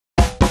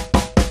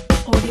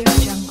Audio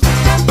Jungle.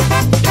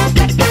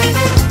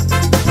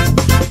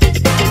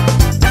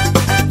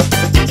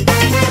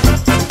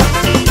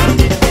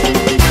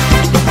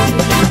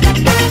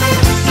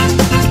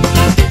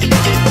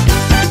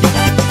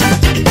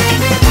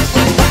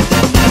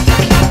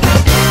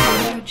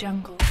 Audio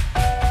Jungle.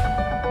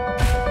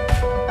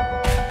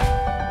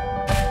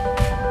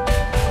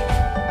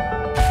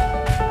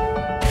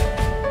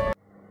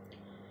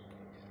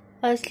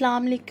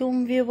 Assalamu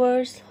alaikum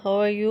viewers, how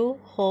are you?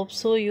 Hope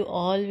so you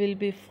all will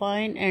be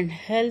fine and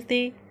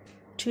healthy.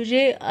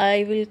 Today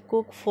I will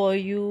cook for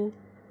you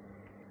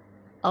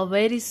a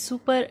very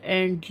super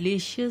and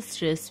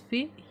delicious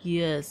recipe.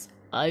 Yes,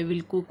 I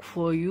will cook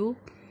for you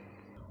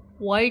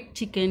white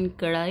chicken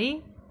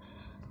karahi,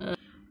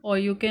 or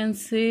you can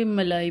say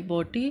malai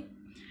boti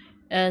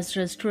as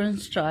restaurant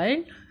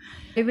style.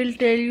 I will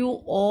tell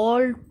you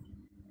all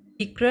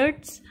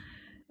secrets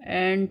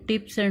and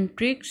tips and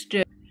tricks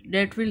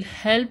that will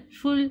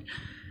helpful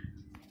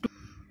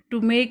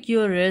to make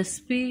your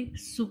recipe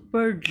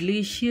super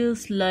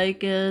delicious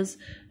like as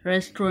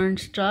restaurant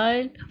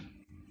style.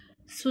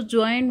 So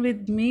join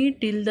with me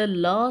till the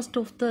last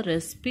of the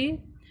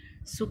recipe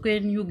so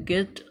can you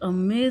get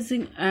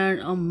amazing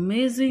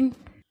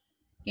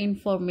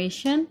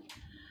information.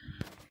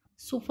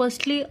 So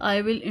firstly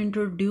I will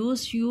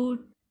introduce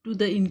you to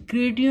the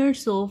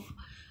ingredients of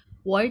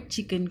white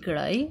chicken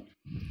karahi.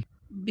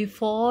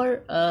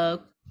 Before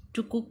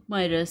to cook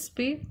my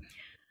recipe,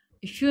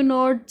 if you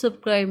not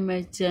subscribe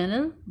my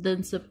channel,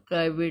 then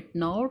subscribe it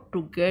now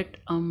to get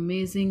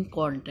amazing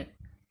content.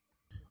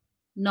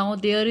 Now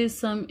there is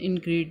some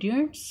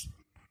ingredients.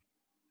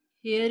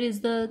 Here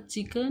is the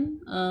chicken,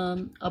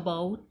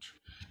 about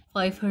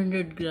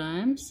 500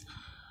 grams,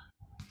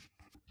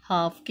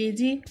 half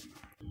kg.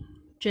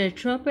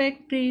 Tetra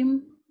Pak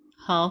cream,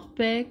 half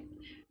pack,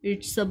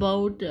 it's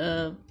about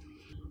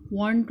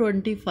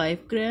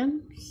 125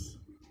 grams.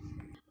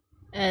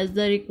 As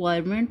the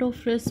requirement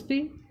of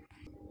recipe,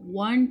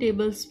 1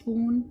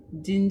 tablespoon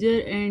ginger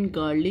and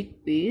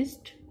garlic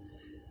paste,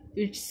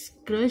 it's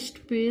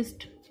crushed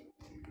paste.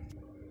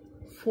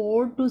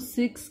 4 to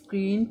 6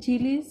 green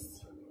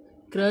chillies,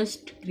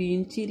 crushed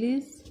green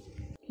chillies,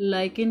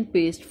 like in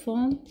paste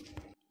form.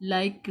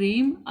 Like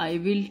cream, I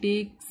will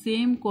take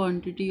same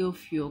quantity of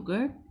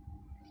yogurt,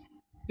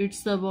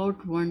 it's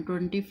about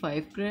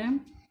 125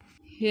 gram.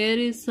 Here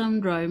is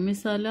some dry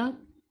masala,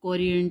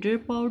 coriander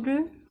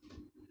powder,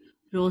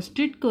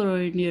 roasted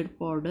coriander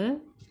powder.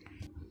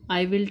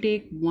 I will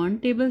take 1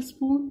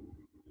 tablespoon.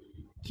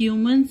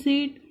 Cumin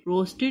seed,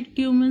 roasted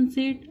cumin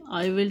seed,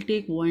 I will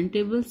take 1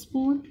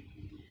 tablespoon.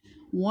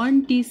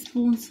 1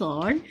 teaspoon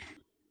salt,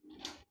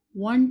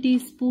 1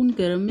 teaspoon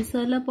garam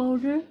masala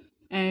powder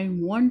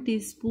and 1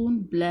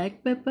 teaspoon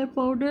black pepper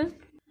powder,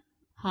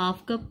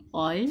 half cup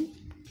oil.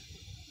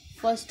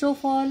 First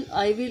of all,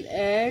 I will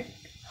add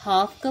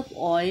half cup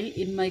oil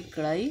in my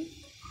karahi.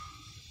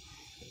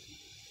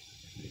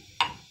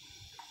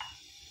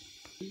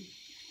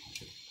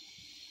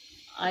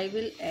 I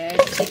will add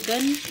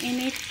chicken in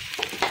it.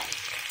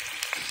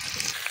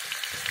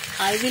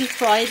 I will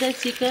fry the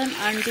chicken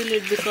until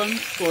it becomes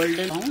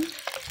golden brown.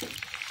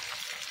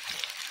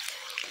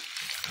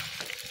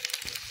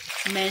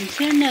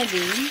 Mention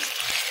again,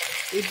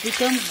 it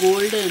becomes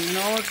golden,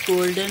 not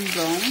golden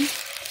brown.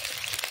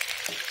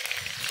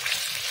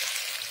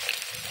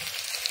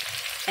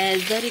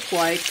 As the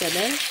required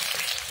color.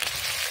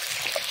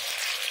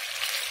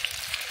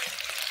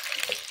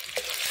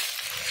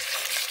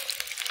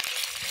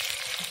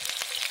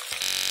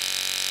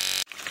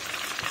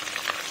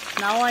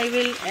 Now I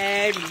will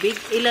add big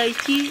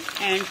elaichi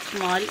and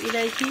small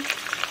elaichi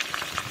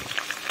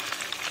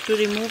to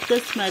remove the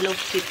smell of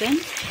chicken.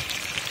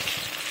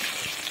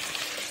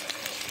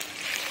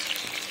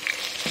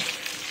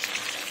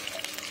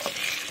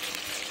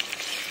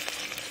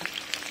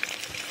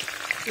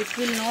 It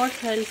will not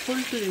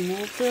helpful to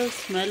remove the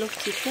smell of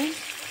chicken,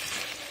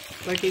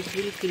 but it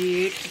will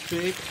create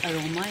great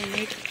aroma in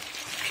it.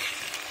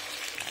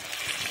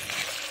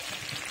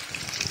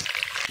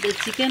 The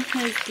chicken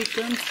has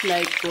become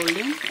slight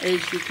golden,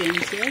 as you can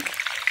check.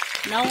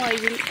 Now I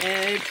will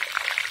add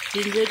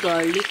ginger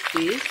garlic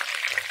paste,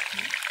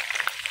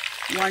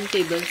 1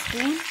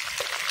 tablespoon.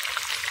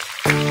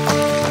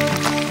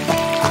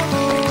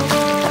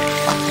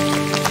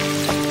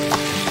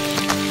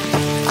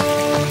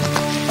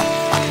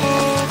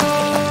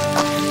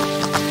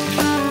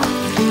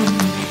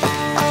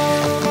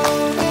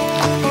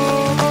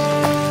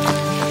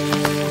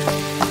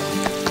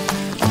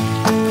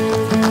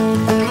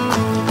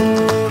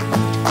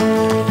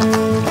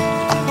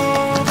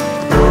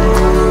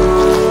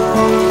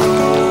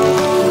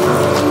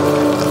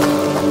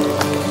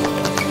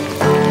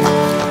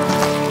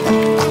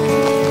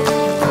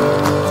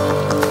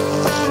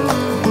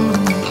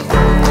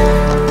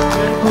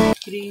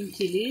 Green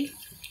chillies,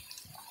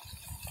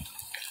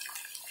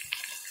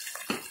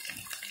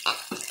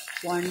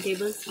 1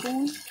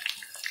 tablespoon.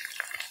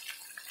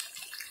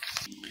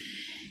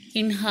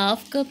 In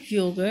half cup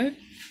yogurt,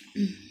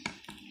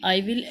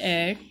 I will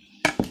add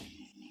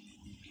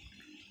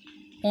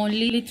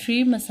Only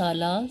three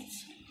masalas: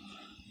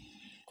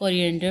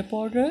 coriander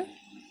powder,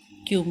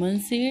 cumin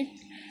seed,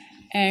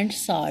 and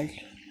salt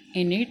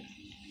in it.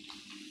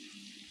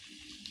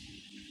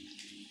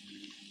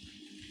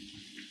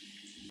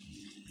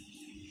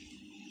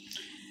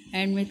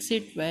 And mix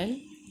it well.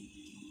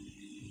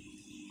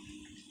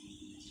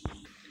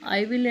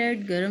 I will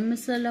add garam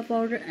masala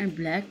powder and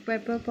black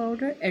pepper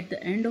powder at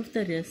the end of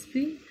the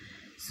recipe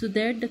so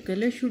that the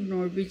color should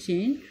not be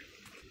changed.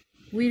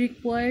 We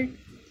require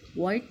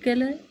white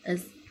color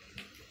as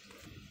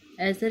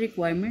a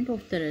requirement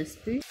of the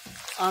recipe.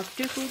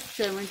 After cook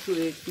 7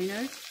 to 8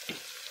 minutes,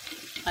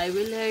 I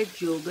will add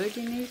yogurt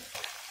in it.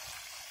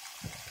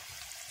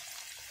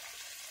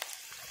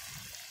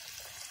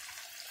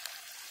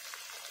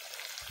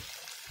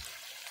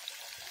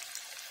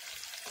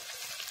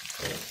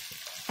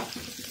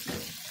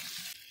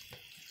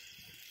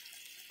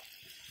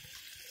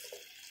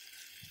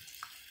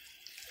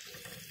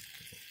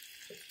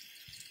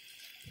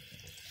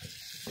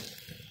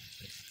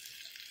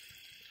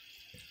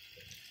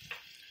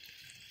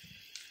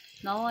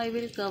 Now I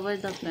will cover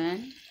the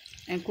pan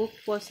and cook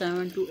for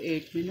 7 to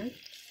 8 minutes.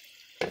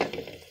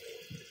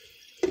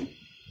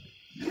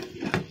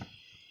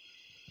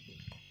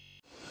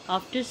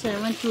 After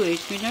 7 to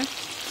 8 minutes,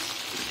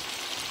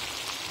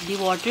 the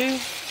water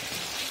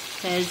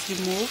has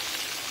removed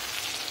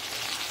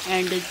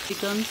and it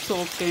becomes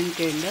soft and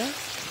tender.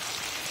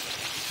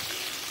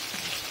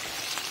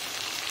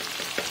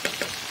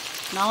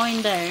 Now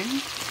in the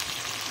end,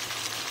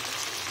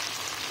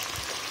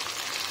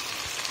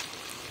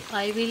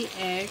 I will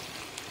add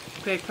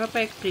Tetra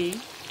Pak cream,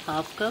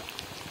 half cup.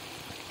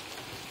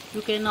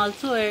 You can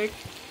also add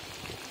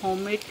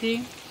homemade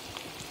cream.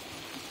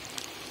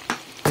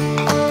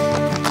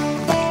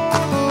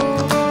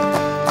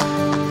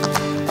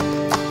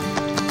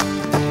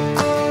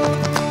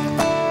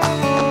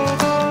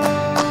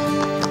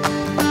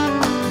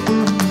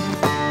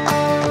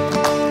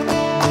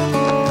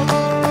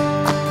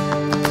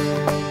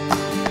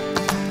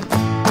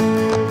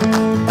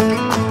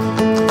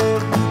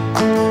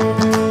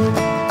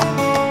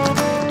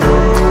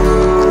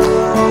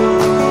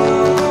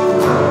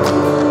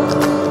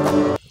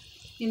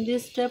 In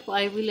this step,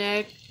 I will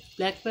add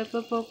black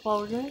pepper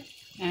powder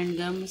and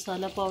garam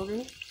masala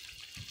powder.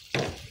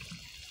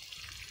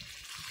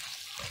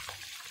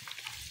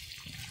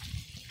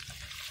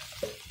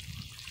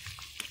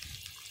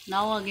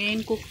 Now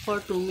again cook for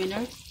 2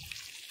 minutes.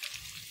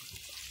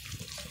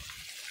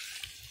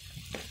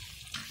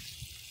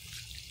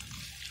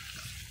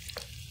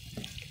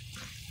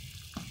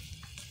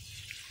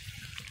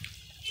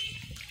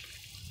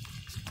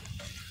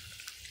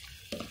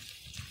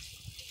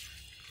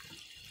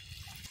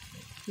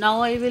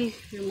 Now I will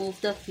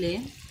remove the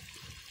flame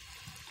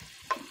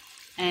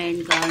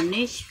and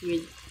garnish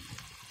with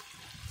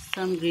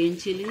some green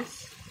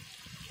chillies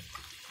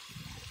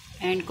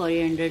and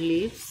coriander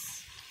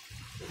leaves.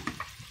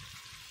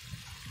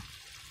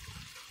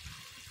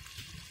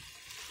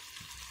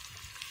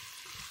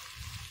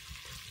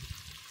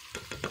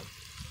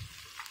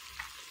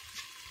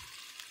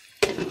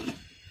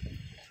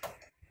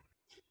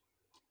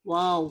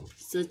 Wow,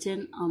 such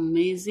an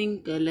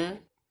amazing color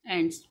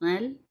and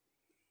smell.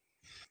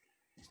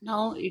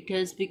 Now it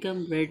has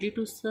become ready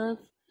to serve.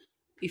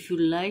 If you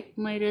like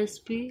my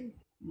recipe,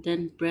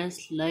 then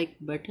press like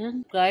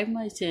button. Subscribe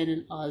my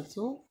channel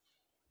also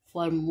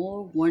for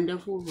more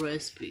wonderful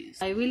recipes.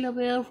 I will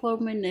aware for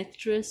my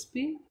next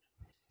recipe.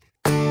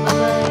 Bye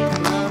bye.